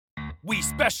We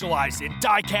specialize in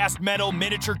die-cast metal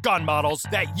miniature gun models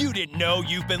that you didn't know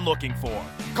you've been looking for.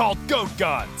 Called Goat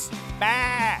Guns.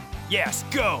 Bah! Yes,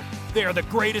 Goat. They are the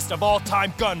greatest of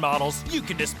all-time gun models you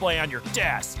can display on your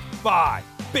desk, buy,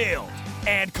 build,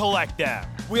 and collect them.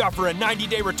 We offer a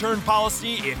 90-day return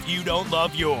policy if you don't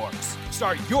love yours.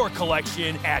 Start your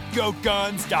collection at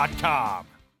goatguns.com.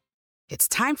 It's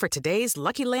time for today's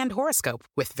Lucky Land horoscope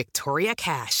with Victoria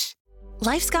Cash.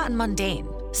 Life's gotten mundane,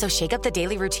 so shake up the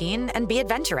daily routine and be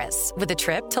adventurous with a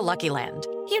trip to Lucky Land.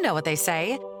 You know what they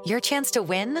say, your chance to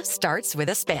win starts with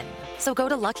a spin. So go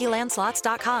to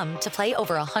LuckyLandSlots.com to play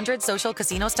over 100 social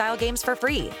casino-style games for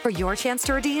free for your chance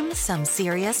to redeem some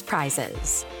serious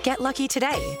prizes. Get lucky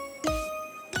today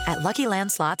at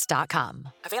LuckyLandSlots.com.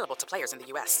 Available to players in the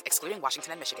U.S., excluding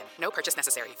Washington and Michigan. No purchase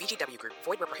necessary. VGW Group.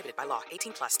 Void where prohibited by law.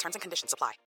 18 plus. Terms and conditions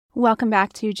apply. Welcome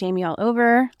back to Jamie All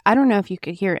Over. I don't know if you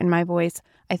could hear it in my voice.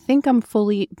 I think I'm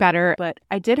fully better, but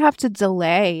I did have to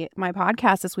delay my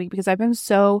podcast this week because I've been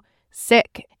so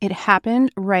sick. It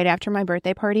happened right after my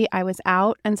birthday party. I was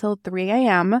out until 3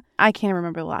 a.m. I can't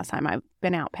remember the last time I've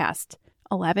been out past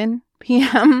 11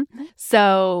 p.m.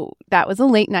 So that was a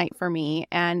late night for me.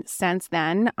 And since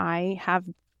then, I have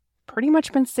pretty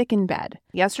much been sick in bed.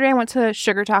 Yesterday, I went to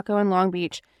Sugar Taco in Long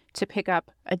Beach to pick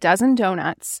up a dozen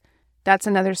donuts. That's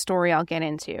another story I'll get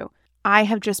into. I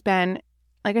have just been,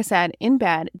 like I said, in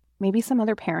bed. Maybe some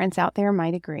other parents out there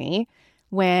might agree.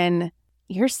 When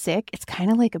you're sick, it's kind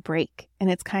of like a break.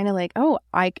 And it's kind of like, oh,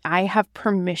 I have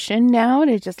permission now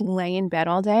to just lay in bed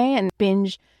all day and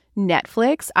binge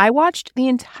Netflix. I watched the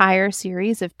entire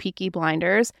series of Peaky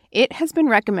Blinders. It has been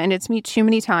recommended to me too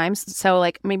many times. So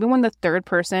like maybe when the third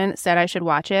person said I should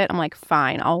watch it, I'm like,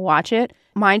 fine, I'll watch it.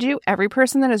 Mind you, every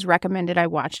person that has recommended I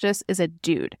watch this is a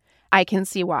dude. I can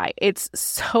see why. It's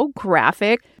so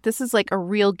graphic. This is like a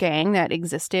real gang that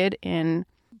existed in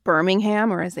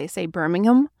Birmingham, or as they say,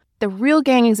 Birmingham. The real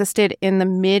gang existed in the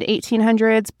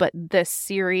mid-1800s, but the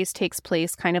series takes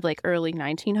place kind of like early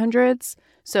 1900s.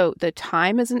 So the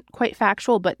time isn't quite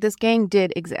factual, but this gang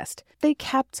did exist. They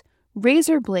kept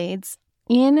razor blades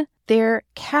in their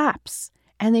caps,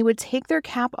 and they would take their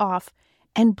cap off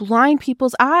and blind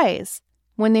people's eyes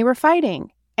when they were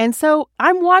fighting. And so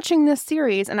I'm watching this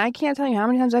series, and I can't tell you how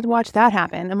many times I've watched that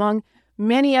happen, among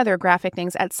many other graphic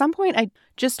things. At some point, I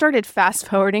just started fast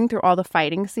forwarding through all the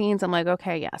fighting scenes. I'm like,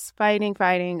 okay, yes, fighting,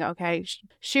 okay,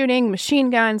 shooting,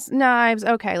 machine guns, knives,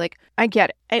 okay, like, I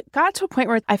get it. It got to a point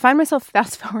where I find myself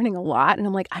fast forwarding a lot, and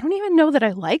I'm like, I don't even know that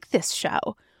I like this show.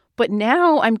 But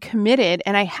now I'm committed,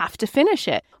 and I have to finish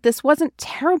it. This wasn't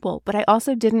terrible, but I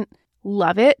also didn't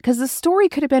love it, because the story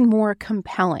could have been more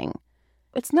compelling.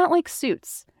 It's not like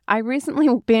Suits. I recently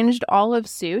binged all of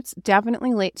Suits,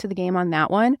 definitely late to the game on that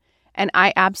one, and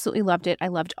I absolutely loved it. I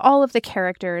loved all of the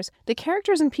characters. The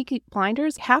characters in Peaky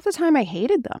Blinders, half the time I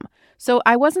hated them. So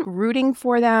I wasn't rooting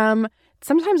for them.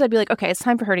 Sometimes I'd be like, okay, it's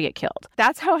time for her to get killed.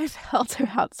 That's how I felt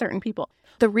about certain people.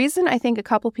 The reason I think a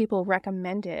couple people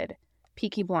recommended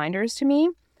Peaky Blinders to me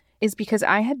is because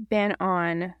I had been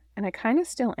on, and I kind of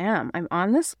still am, I'm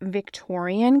on this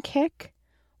Victorian kick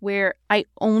where I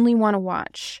only want to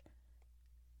watch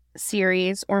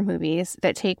series or movies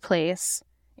that take place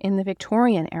in the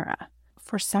Victorian era.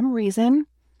 For some reason,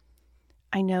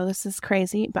 I know this is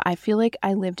crazy, but I feel like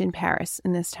I lived in Paris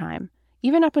in this time.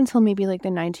 Even up until maybe like the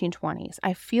 1920s.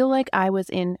 I feel like I was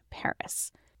in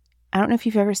Paris. I don't know if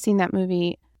you've ever seen that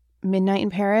movie, Midnight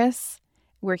in Paris,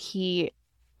 where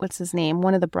what's his name?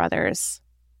 One of the brothers,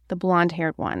 the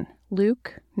blonde-haired one.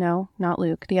 Luke? No, not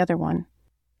Luke. The other one.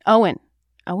 Owen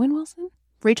Wilson?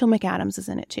 Rachel McAdams is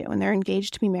in it too, and they're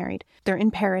engaged to be married. They're in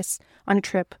Paris on a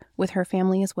trip with her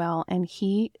family as well, and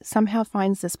he somehow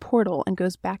finds this portal and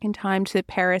goes back in time to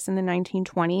Paris in the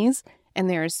 1920s, and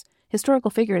there's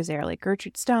historical figures there like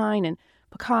Gertrude Stein and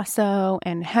Picasso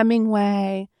and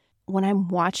Hemingway. When I'm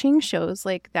watching shows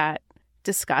like that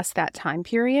discuss that time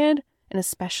period, and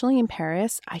especially in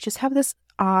Paris, I just have this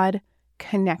odd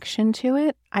connection to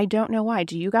it. I don't know why.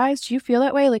 Do you guys? Do you feel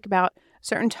that way, like about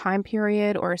certain time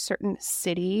period or a certain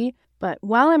city? But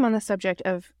while I'm on the subject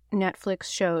of Netflix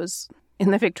shows in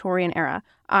the Victorian era,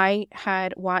 I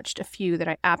had watched a few that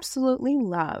I absolutely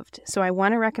loved. So I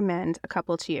want to recommend a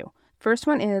couple to you. First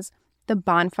one is The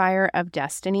Bonfire of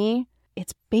Destiny.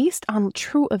 It's based on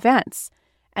true events.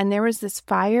 And there was this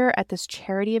fire at this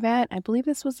charity event. I believe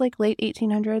this was like late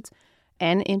 1800s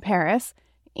and in Paris.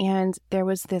 And there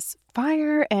was this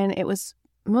fire, and it was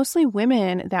mostly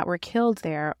women that were killed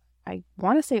there. I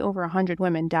want to say over 100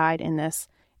 women died in this.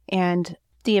 And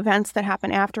the events that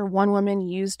happened after, one woman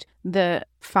used the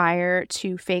fire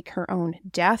to fake her own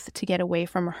death to get away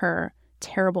from her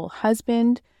terrible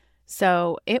husband.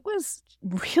 So it was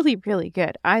really, really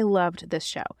good. I loved this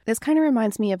show. This kind of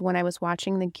reminds me of when I was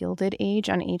watching The Gilded Age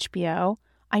on HBO.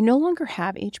 I no longer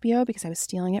have HBO because I was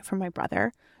stealing it from my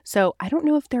brother. So I don't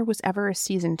know if there was ever a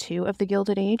season 2 of The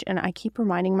Gilded Age, and I keep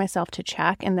reminding myself to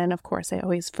check, and then of course I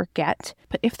always forget.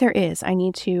 But if there is, I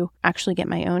need to actually get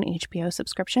my own HBO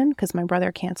subscription because my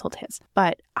brother canceled his.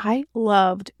 But I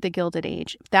loved The Gilded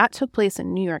Age. That took place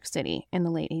in New York City in the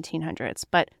late 1800s.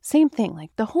 But same thing, like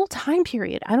the whole time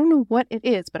period. I don't know what it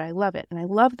is, but I love it, and I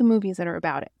love the movies that are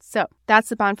about it. So that's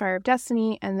The Bonfire of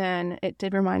Destiny, and then it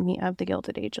did remind me of The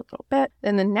Gilded Age a little bit.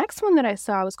 Then the next one that I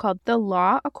saw was called The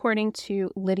Law According to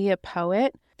Lydia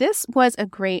Poet. This was a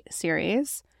great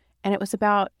series, and it was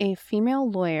about a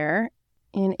female lawyer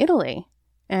in Italy,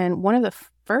 and one of the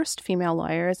first female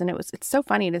lawyers. And it's so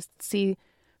funny to see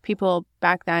people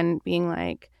back then being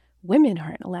like, women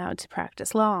aren't allowed to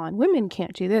practice law, and women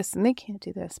can't do this, and they can't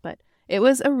do this. But it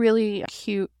was a really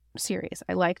cute series.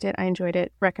 I liked it. I enjoyed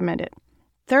it. Recommend it.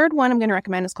 Third one I'm going to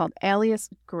recommend is called Alias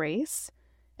Grace,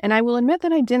 and I will admit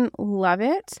that I didn't love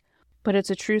it, but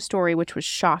it's a true story, which was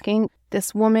shocking.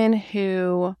 This woman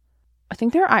who, I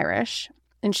think they're Irish,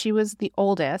 and she was the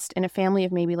oldest in a family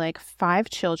of maybe like 5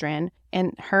 children,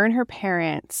 and her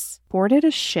parents boarded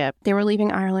a ship. They were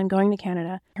leaving Ireland, going to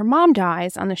Canada. Her mom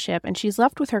dies on the ship, and she's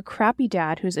left with her crappy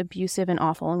dad, who's abusive and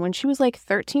awful. And when she was like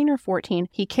 13 or 14,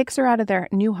 he kicks her out of their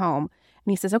new home,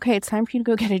 and he says, okay, it's time for you to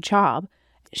go get a job.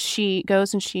 She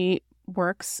goes and she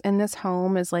works in this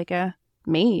home as like a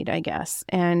maid, I guess,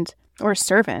 or a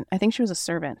servant. I think she was a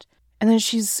servant. And then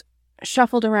she's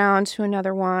shuffled around to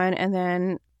another one, and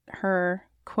then her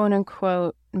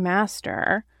quote-unquote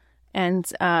master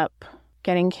ends up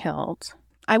getting killed.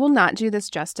 I will not do this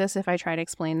justice if I try to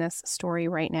explain this story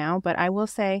right now, but I will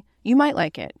say you might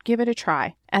like it. Give it a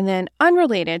try. And then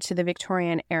unrelated to the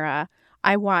Victorian era,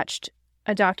 I watched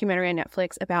a documentary on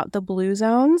Netflix about the Blue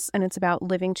Zones, and it's about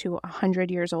living to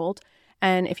 100 years old.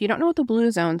 And if you don't know what the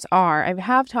Blue Zones are, I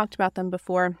have talked about them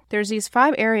before. There's these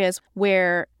 5 areas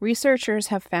where researchers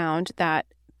have found that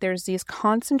there's these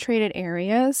concentrated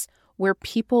areas where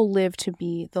people live to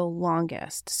be the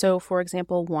longest. So, for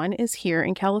example, one is here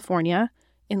in California,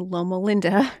 in Loma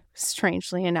Linda,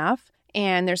 strangely enough.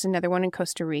 And there's another one in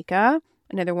Costa Rica,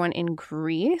 another one in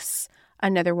Greece,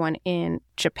 another one in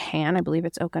Japan, I believe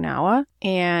it's Okinawa.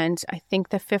 And I think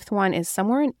the 5th one is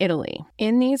somewhere in Italy.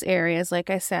 In these areas,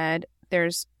 like I said,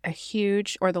 there's a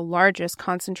huge, or the largest,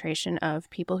 concentration of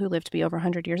people who live to be over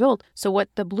 100 years old. So what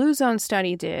the Blue Zone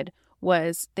study did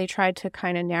was they tried to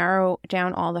kind of narrow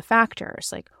down all the factors,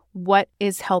 like what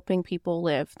is helping people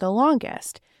live the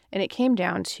longest. And it came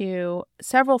down to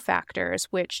several factors,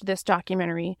 which this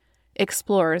documentary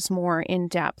explores more in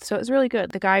depth. So it was really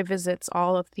good. The guy visits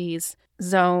all of these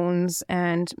zones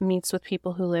and meets with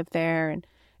people who live there, and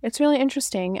it's really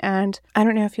interesting. And I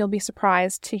don't know if you'll be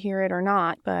surprised to hear it or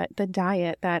not, but the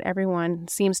diet that everyone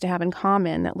seems to have in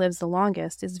common that lives the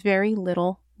longest is very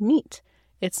little meat.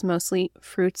 It's mostly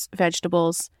fruits,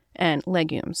 vegetables, and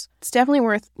legumes. It's definitely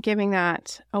worth giving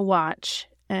that a watch,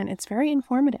 and it's very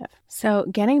informative. So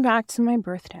getting back to my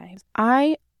birthday,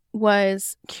 I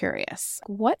was curious.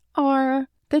 What are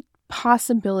the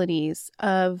possibilities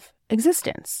of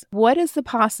existence? What is the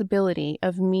possibility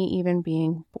of me even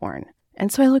being born?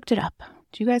 And so I looked it up.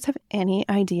 Do you guys have any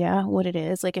idea what it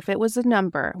is? Like if it was a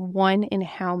number, 1 in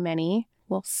how many?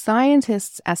 Well,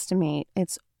 scientists estimate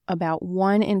it's about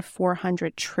 1 in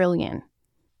 400 trillion.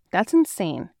 That's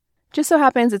insane. Just so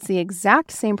happens it's the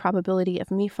exact same probability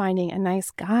of me finding a nice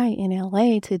guy in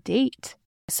LA to date.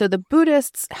 So the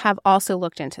Buddhists have also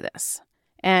looked into this,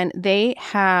 and they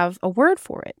have a word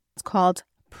for it. It's called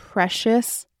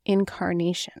precious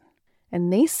incarnation.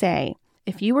 And they say,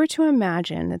 if you were to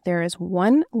imagine that there is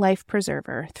one life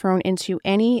preserver thrown into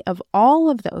any of all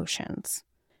of the oceans,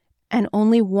 and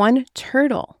only one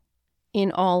turtle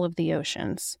in all of the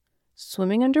oceans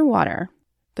swimming underwater,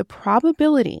 the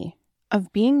probability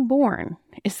of being born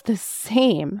is the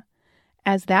same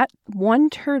as that one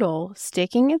turtle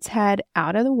sticking its head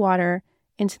out of the water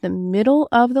into the middle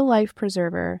of the life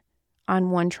preserver on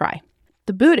one try.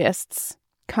 The Buddhists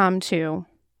come to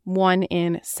 1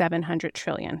 in 700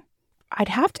 trillion. I'd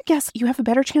have to guess you have a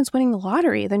better chance winning the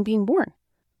lottery than being born.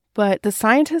 But the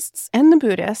scientists and the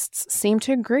Buddhists seem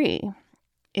to agree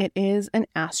it is an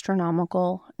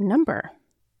astronomical number.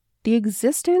 The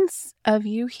existence of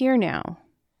you here now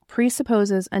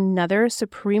presupposes another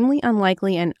supremely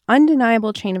unlikely and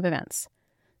undeniable chain of events,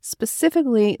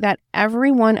 specifically that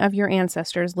every one of your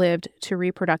ancestors lived to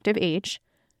reproductive age,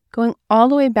 going all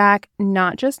the way back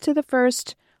not just to the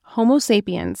first Homo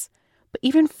sapiens, but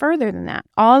even further than that,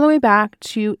 all the way back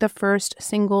to the first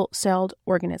single-celled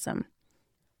organism.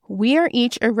 We are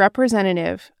each a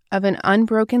representative of an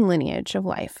unbroken lineage of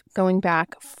life going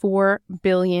back 4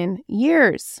 billion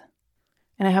years.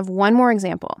 And I have one more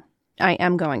example. I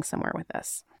am going somewhere with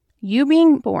this. You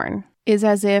being born is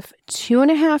as if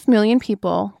 2.5 million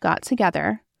people got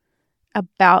together,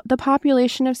 about the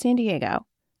population of San Diego,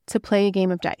 to play a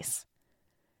game of dice.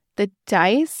 The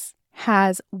dice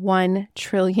has 1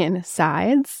 trillion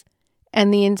sides,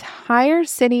 and the entire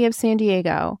city of San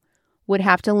Diego would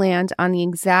have to land on the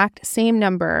exact same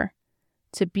number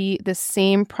to be the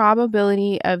same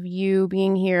probability of you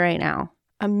being here right now.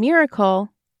 A miracle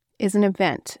is an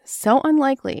event so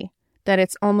unlikely that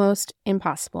it's almost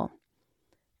impossible.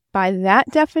 By that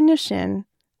definition,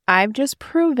 I've just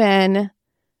proven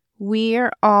we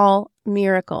are all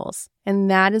miracles. And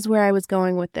that is where I was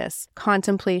going with this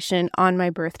contemplation on my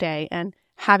birthday and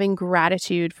having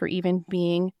gratitude for even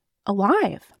being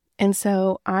alive. And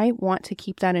so I want to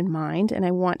keep that in mind, and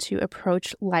I want to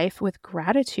approach life with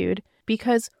gratitude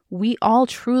because we all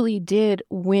truly did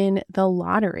win the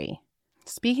lottery.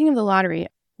 Speaking of the lottery,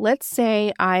 let's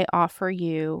say I offer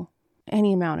you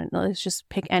any amount, let's just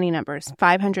pick any numbers,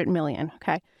 500 million,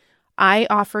 okay? I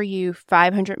offer you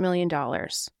 $500 million.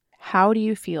 How do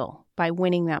you feel by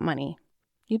winning that money?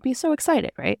 You'd be so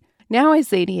excited, right? Now I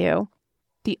say to you,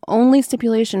 the only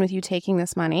stipulation with you taking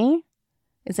this money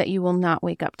is that you will not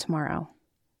wake up tomorrow.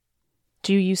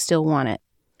 Do you still want it?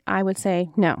 I would say,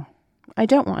 no, I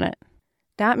don't want it.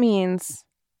 That means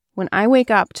when I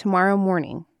wake up tomorrow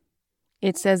morning,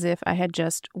 it's as if I had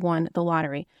just won the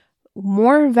lottery.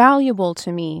 More valuable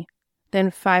to me than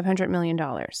 $500 million.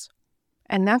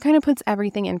 And that kind of puts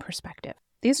everything in perspective.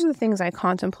 These are the things I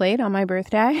contemplate on my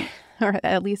birthday, or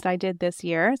at least I did this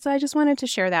year. So I just wanted to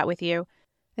share that with you.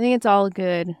 I think it's all a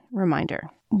good reminder,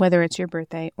 whether it's your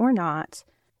birthday or not,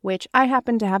 which I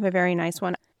happen to have a very nice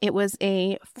one. It was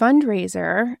a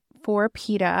fundraiser for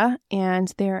PETA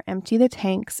and their Empty the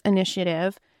Tanks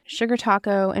initiative. Sugar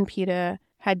Taco and PETA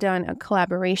had done a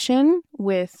collaboration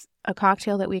with a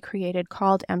cocktail that we created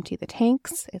called Empty the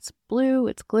Tanks. It's blue,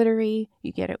 it's glittery.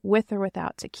 You get it with or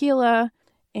without tequila.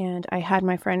 And I had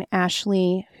my friend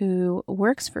Ashley, who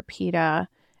works for PETA,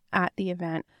 at the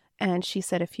event. And she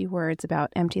said a few words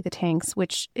about Empty the Tanks,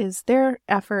 which is their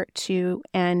effort to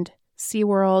end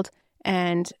SeaWorld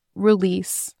and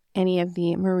release any of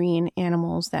the marine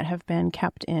animals that have been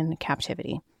kept in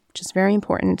captivity, which is very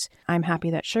important. I'm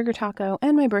happy that Sugar Taco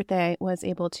and my birthday was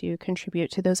able to contribute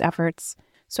to those efforts.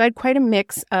 So I had quite a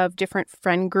mix of different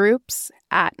friend groups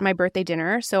at my birthday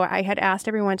dinner. So I had asked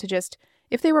everyone to just,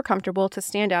 if they were comfortable, to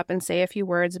stand up and say a few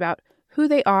words about who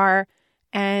they are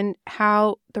and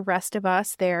how the rest of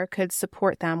us there could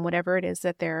support them, whatever it is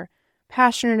that they're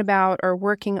passionate about or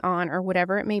working on or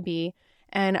whatever it may be.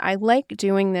 And I like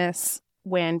doing this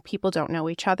when people don't know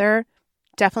each other.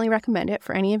 Definitely recommend it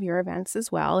for any of your events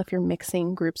as well if you're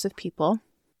mixing groups of people.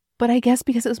 But I guess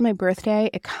because it was my birthday,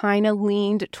 it kind of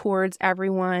leaned towards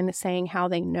everyone saying how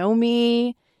they know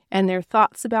me and their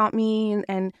thoughts about me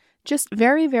and just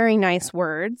very, very nice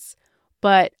words.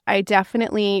 But I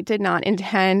definitely did not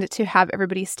intend to have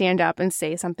everybody stand up and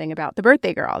say something about the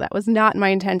birthday girl. That was not my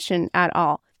intention at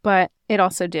all. But it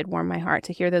also did warm my heart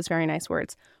to hear those very nice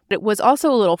words. But it was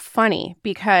also a little funny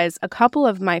because a couple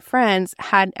of my friends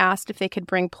had asked if they could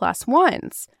bring plus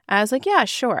ones. I was like, yeah,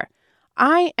 sure.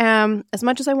 I am, as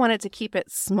much as I wanted to keep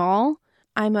it small,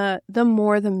 I'm a the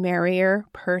more the merrier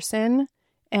person.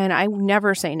 And I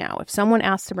never say no. If someone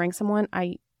asks to bring someone,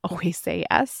 I always say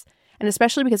yes. And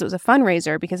especially because it was a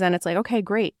fundraiser, because then it's like, okay,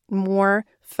 great, more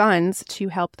funds to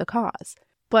help the cause.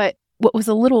 But what was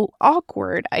a little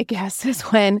awkward, I guess, is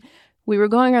when we were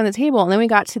going around the table and then we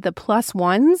got to the plus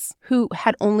ones who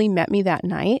had only met me that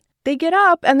night. They get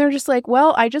up and they're just like,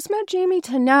 well, I just met Jamie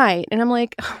tonight. And I'm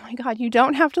like, oh my God, you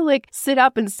don't have to like sit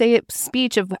up and say a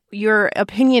speech of your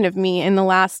opinion of me in the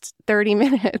last 30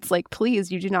 minutes. Like,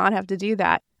 please, you do not have to do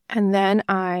that. And then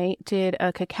I did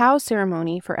a cacao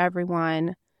ceremony for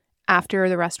everyone after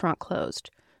the restaurant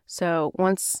closed. So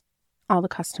once all the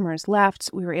customers left,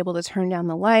 we were able to turn down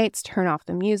the lights, turn off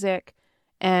the music.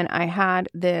 And I had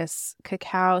this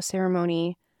cacao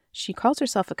ceremony. She calls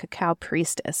herself a cacao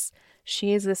priestess.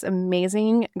 She is this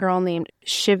amazing girl named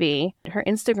Shivi. Her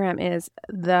Instagram is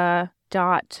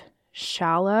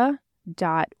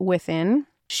the.shala.within.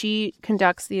 She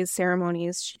conducts these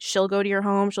ceremonies. She'll go to your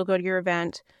home. She'll go to your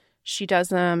event. She does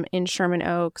them in Sherman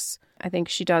Oaks. I think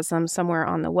she does them somewhere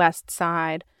on the west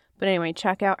side. But anyway,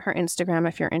 check out her Instagram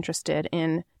if you're interested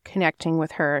in connecting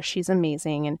with her. She's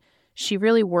amazing. And she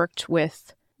really worked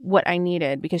with what I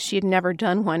needed because she had never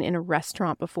done one in a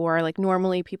restaurant before. Like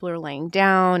normally people are laying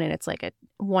down and it's like a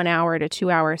 1 hour to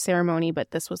 2 hour ceremony, but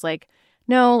this was like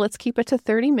no, let's keep it to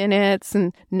 30 minutes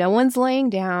and no one's laying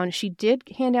down. She did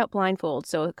hand out blindfolds.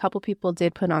 So a couple people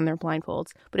did put on their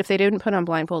blindfolds. But if they didn't put on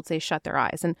blindfolds, they shut their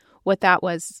eyes. And what that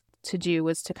was to do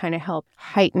was to kind of help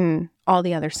heighten all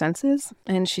the other senses.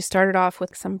 And she started off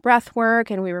with some breath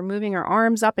work, and we were moving our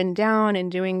arms up and down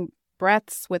and doing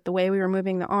breaths with the way we were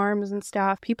moving the arms and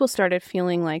stuff. People started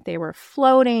feeling like they were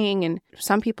floating, and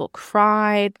some people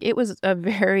cried. It was a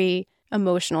very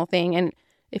emotional thing. And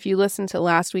if you listen to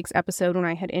last week's episode when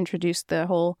I had introduced the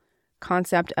whole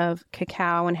concept of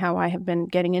cacao and how I have been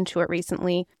getting into it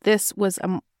recently, this was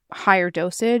a higher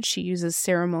dosage. She uses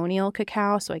ceremonial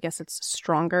cacao, so I guess it's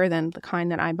stronger than the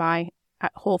kind that I buy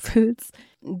at Whole Foods.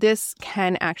 This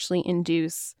can actually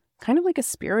induce kind of like a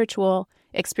spiritual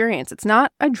experience. It's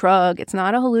not a drug. It's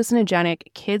not a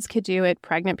hallucinogenic. Kids could do it.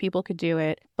 Pregnant people could do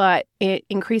it. But it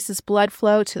increases blood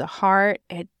flow to the heart.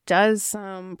 It does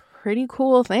some pretty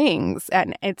cool things.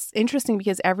 And it's interesting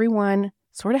because everyone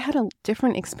sort of had a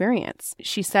different experience.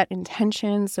 She set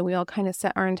intentions, so we all kind of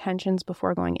set our intentions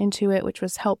before going into it, which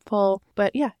was helpful.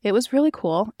 But yeah, it was really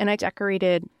cool. And I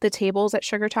decorated the tables at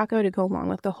Sugar Taco to go along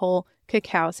with the whole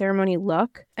cacao ceremony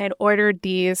look. I had ordered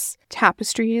these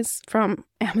tapestries from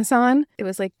Amazon. It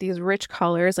was like these rich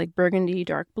colors, like burgundy,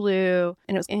 dark blue,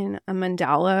 and it was in a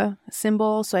mandala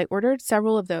symbol. So I ordered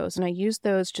several of those, and I used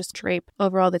those just to drape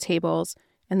over all the tables.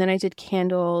 And then I did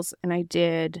candles, and I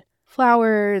did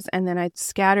flowers, and then I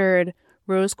scattered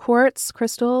rose quartz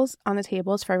crystals on the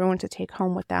tables for everyone to take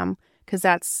home with them, because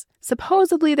that's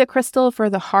supposedly the crystal for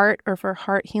the heart, or for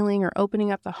heart healing or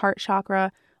opening up the heart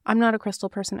chakra. I'm not a crystal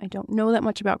person. I don't know that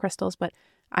much about crystals, but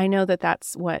I know that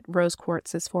that's what rose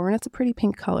quartz is for, and it's a pretty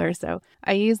pink color, so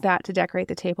I used that to decorate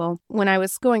the table. When I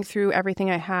was going through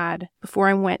everything I had before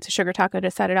I went to Sugar Taco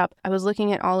to set it up, I was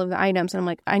looking at all of the items, and I'm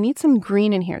like, I need some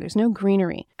green in here. There's no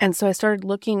greenery. And so I started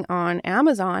looking on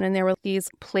Amazon, and there were these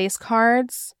place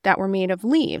cards that were made of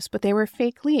leaves, but they were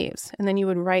fake leaves, and then you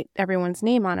would write everyone's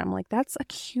name on them. I'm like, that's a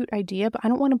cute idea, but I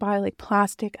don't want to buy like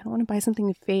plastic. I don't want to buy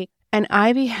something fake. And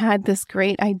Ivy had this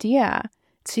great idea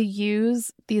to use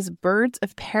these birds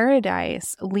of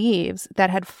paradise leaves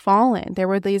that had fallen. There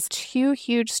were these 2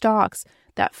 huge stalks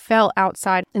that fell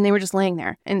outside, and they were just laying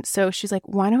there. And so she's like,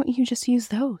 why don't you just use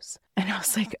those? And I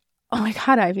was like, oh my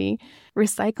God, Ivy,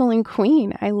 recycling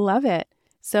queen. I love it.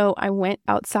 So I went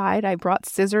outside. I brought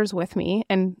scissors with me,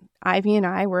 and Ivy and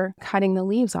I were cutting the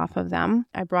leaves off of them.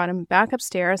 I brought them back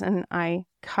upstairs, and I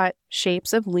cut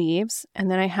shapes of leaves.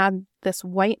 And then I had this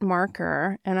white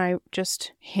marker, and I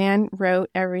just hand wrote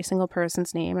every single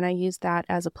person's name, and I used that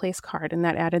as a place card, and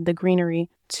that added the greenery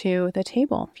to the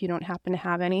table. If you don't happen to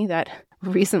have any that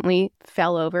recently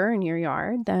fell over in your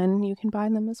yard, then you can buy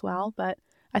them as well. But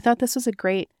I thought this was a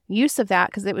great use of that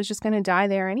because it was just going to die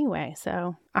there anyway.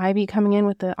 So Ivy coming in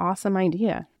with the awesome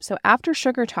idea. So after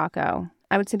Sugar Taco,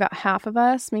 I would say about half of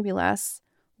us, maybe less,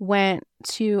 went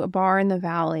to a bar in the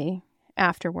valley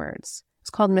afterwards. It's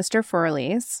called Mr.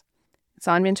 Furley's. It's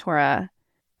on Ventura.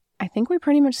 I think we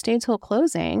pretty much stayed till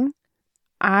closing.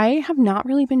 I have not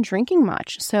really been drinking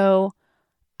much. So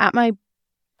at my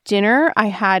dinner, I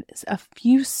had a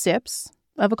few sips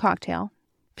of a cocktail,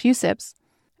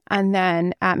 And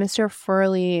then at Mr.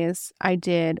 Furley's, I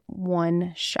did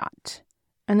 1 shot.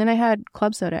 And then I had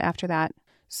club soda after that.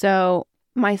 So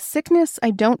my sickness, I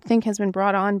don't think, has been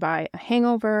brought on by a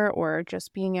hangover or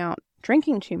just being out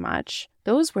drinking too much.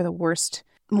 Those were the worst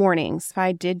mornings. If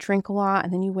I did drink a lot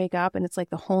and then you wake up and it's like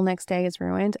the whole next day is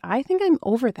ruined, I think I'm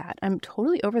over that. I'm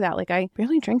totally over that. Like, I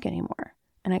barely drink anymore,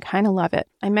 and I kind of love it.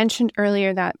 I mentioned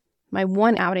earlier that my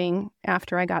one outing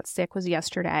after I got sick was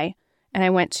yesterday, and I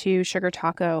went to Sugar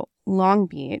Taco Long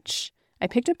Beach. I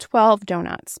picked up 12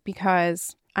 donuts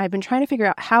because I've been trying to figure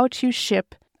out how to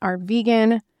ship our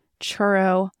vegan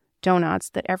churro donuts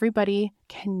that everybody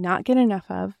cannot get enough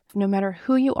of. No matter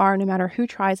who you are, no matter who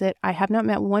tries it, I have not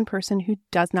met one person who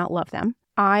does not love them.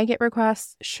 I get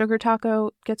requests, Sugar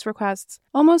Taco gets requests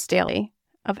almost daily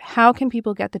of how can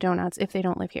people get the donuts if they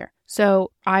don't live here.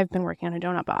 So I've been working on a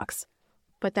donut box.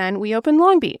 But then we opened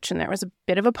Long Beach, and there was a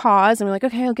bit of a pause, and we're like,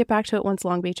 okay, I'll get back to it once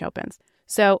Long Beach opens.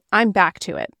 So I'm back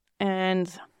to it.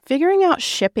 And figuring out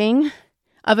shipping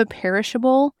of a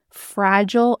perishable,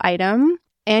 fragile item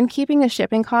and keeping the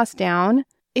shipping costs down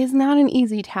is not an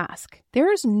easy task.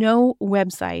 There is no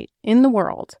website in the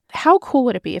world. How cool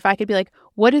would it be if I could be like,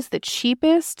 what is the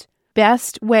cheapest,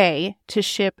 best way to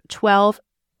ship 12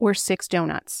 or 6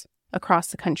 donuts across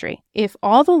the country? If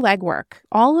all the legwork,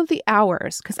 all of the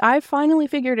hours, because I've finally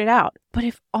figured it out, but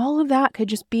if all of that could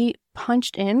just be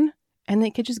punched in and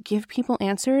they could just give people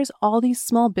answers, all these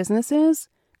small businesses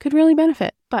could really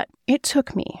benefit. But it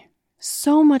took me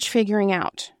so much figuring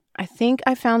out. I think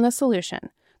I found the solution.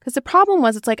 Because the problem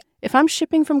was, it's like, if I'm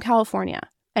shipping from California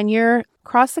and you're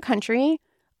across the country,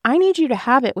 I need you to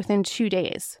have it within 2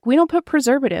 days. We don't put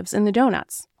preservatives in the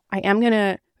donuts. I am going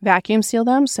to vacuum seal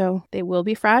them so they will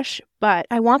be fresh, but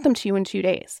I want them to you in 2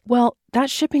 days. Well,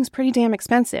 that shipping's pretty damn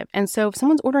expensive. And so if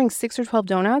someone's ordering 6 or 12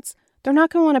 donuts, they're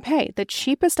not going to want to pay. The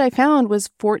cheapest I found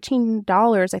was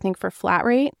 $14, I think, for flat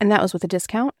rate. And that was with a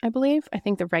discount, I believe. I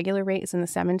think the regular rate is in the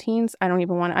 17s. I don't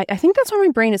even want to. I think that's why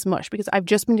my brain is mush, because I've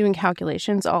just been doing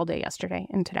calculations all day yesterday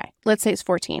and today. Let's say it's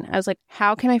 14. I was like,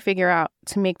 how can I figure out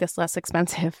to make this less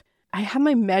expensive? I have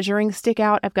my measuring stick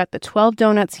out. I've got the 12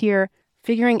 donuts here,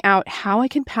 figuring out how I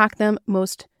can pack them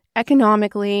most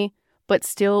economically, but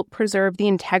still preserve the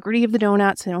integrity of the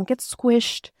donuts so they don't get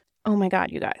squished. Oh my God,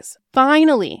 you guys.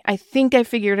 Finally, I think I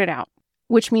figured it out,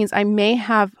 which means I may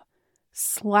have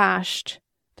slashed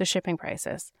the shipping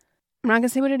prices. I'm not going to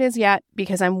say what it is yet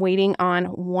because I'm waiting on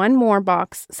one more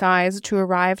box size to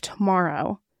arrive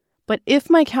tomorrow. But if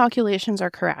my calculations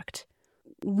are correct,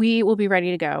 we will be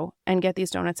ready to go and get these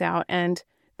donuts out, and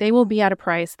they will be at a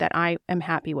price that I am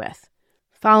happy with.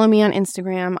 Follow me on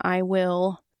Instagram. I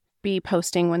will be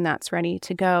posting when that's ready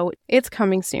to go. It's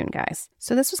coming soon, guys.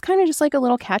 So this was kind of just like a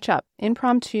little catch-up,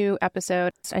 impromptu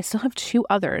episode. I still have 2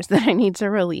 others that I need to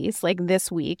release, like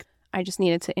this week. I just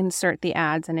needed to insert the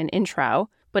ads and an intro.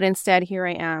 But instead, here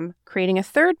I am creating a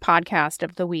 3rd podcast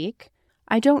of the week.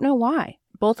 I don't know why.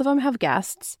 Both of them have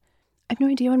guests. I have no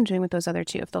idea what I'm doing with those other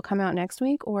 2, if they'll come out next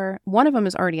week, or one of them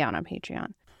is already out on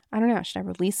Patreon. I don't know. Should I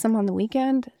release them on the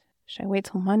weekend? Should I wait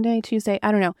till Monday, Tuesday?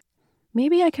 I don't know.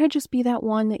 Maybe I could just be that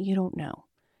one that you don't know.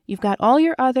 You've got all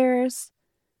your others.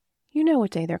 You know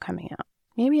what day they're coming out.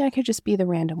 Maybe I could just be the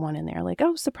random one in there. Like,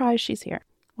 oh, surprise, she's here.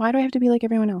 Why do I have to be like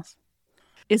everyone else?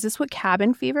 Is this what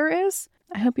cabin fever is?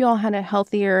 I hope you all had a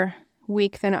healthier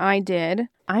week than I did.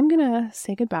 I'm going to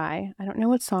say goodbye. I don't know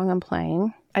what song I'm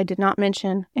playing. I did not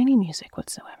mention any music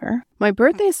whatsoever. My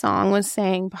birthday song was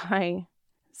sang by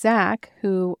Zach,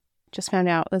 who just found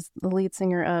out was the lead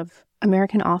singer of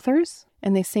American Authors.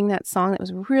 And they sing that song that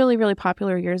was really, really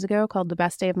popular years ago called The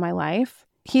Best Day of My Life.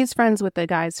 He's friends with the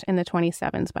guys in the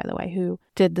 27s, by the way, who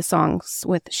did the songs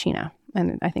with Sheena.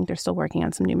 And I think they're still working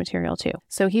on some new material too.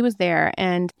 So he was there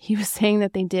and he was saying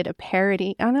that they did a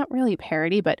parody, not really a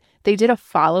parody, but they did a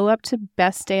follow-up to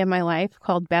Best Day of My Life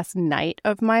called Best Night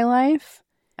of My Life.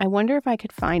 I wonder if I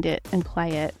could find it and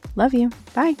play it. Love you.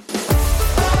 Bye.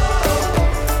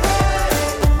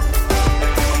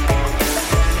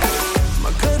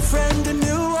 Friend in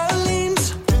New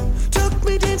Orleans took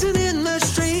me dancing in the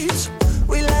streets.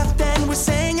 We laughed and we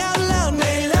sang out loud,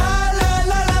 la la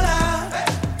la la la.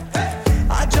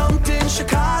 I jumped in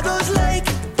Chicago's lake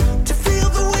to feel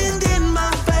the wind in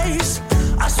my face.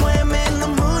 I swam in the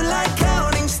moonlight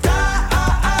counting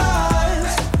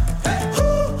stars.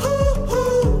 Ooh, ooh,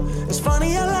 ooh. It's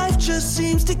funny how life just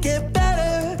seems to get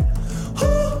better. Ooh,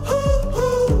 ooh,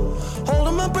 ooh.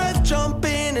 Holding my breath, jump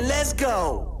in and let's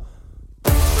go.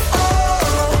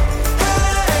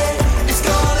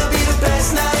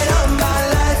 Best night of my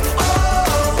life.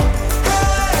 Oh,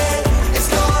 hey, it's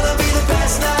gonna be the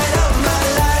best night of my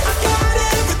life. I got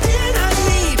everything I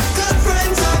need. Good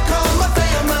friends, I call my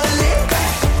family.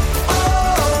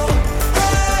 Oh,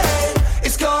 hey,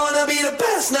 it's gonna be the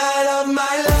best night of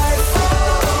my life.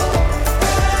 Oh,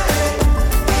 hey.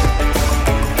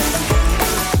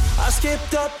 I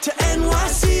skipped up to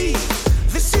NYC,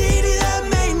 the city that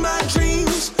made my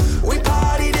dreams. We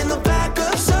partied in the back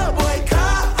of subway cars.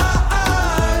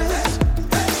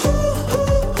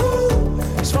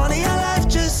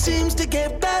 Seems to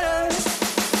get better.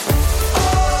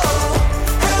 Oh,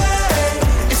 hey,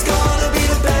 it's gonna be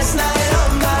the best night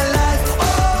of my life.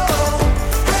 Oh,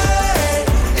 hey,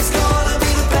 it's gonna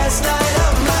be the best night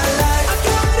of my life. I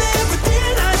got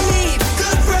everything I need.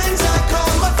 Good friends, I call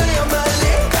my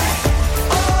family.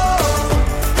 Oh,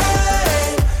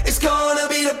 hey, it's gonna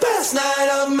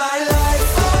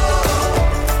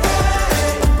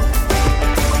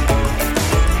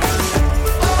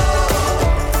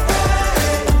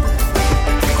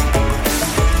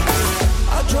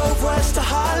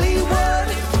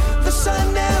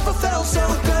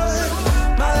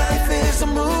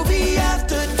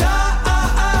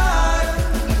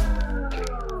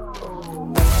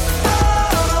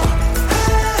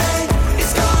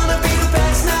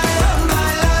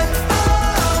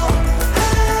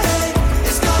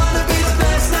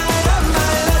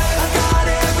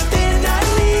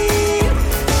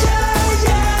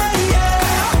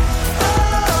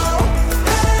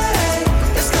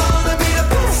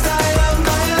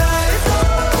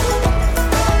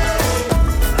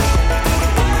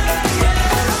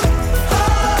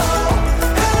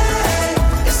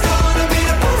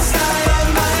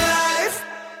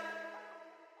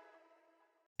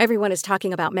Everyone is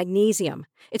talking about magnesium.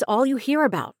 It's all you hear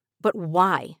about. But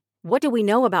why? What do we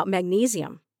know about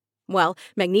magnesium? Well,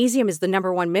 magnesium is the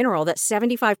number one mineral that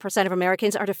 75% of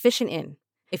Americans are deficient in.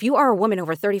 If you are a woman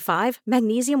over 35,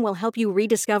 magnesium will help you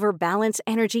rediscover balance,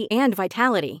 energy, and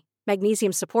vitality.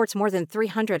 Magnesium supports more than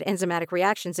 300 enzymatic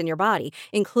reactions in your body,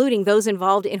 including those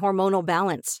involved in hormonal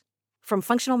balance. From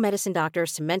functional medicine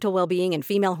doctors to mental well-being and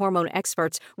female hormone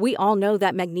experts, we all know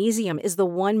that magnesium is the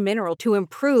one mineral to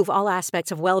improve all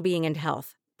aspects of well-being and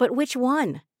health. But which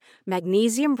one?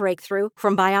 Magnesium Breakthrough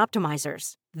from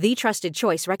Bioptimizers, the trusted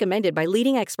choice recommended by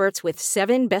leading experts with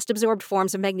 7 best-absorbed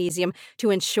forms of magnesium to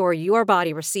ensure your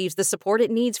body receives the support it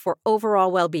needs for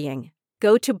overall well-being.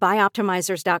 Go to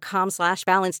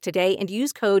bioptimizers.com/balance today and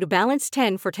use code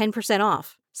BALANCE10 for 10%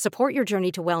 off. Support your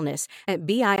journey to wellness at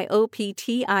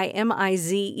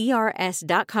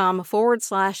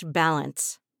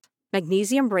bioptimizers.com/balance.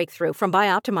 Magnesium Breakthrough from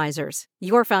Bioptimizers,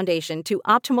 your foundation to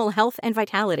optimal health and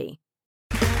vitality.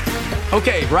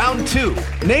 Okay, round 2.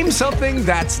 Name something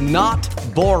that's not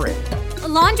boring. A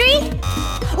laundry?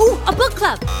 Ooh, a book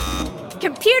club.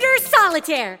 Computer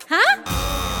solitaire, huh?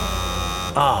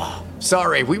 Ah,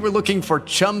 sorry, we were looking for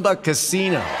Chumba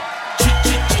Casino.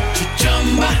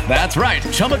 That's right,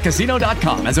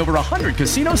 ChumbaCasino.com has over 100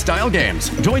 casino-style games.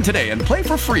 Join today and play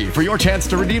for free for your chance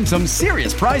to redeem some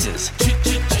serious prizes.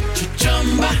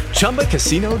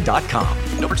 ChumbaCasino.com.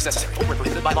 No purchase necessary. Void where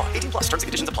prohibited by law. 18+. Terms and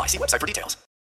conditions apply. See website for details.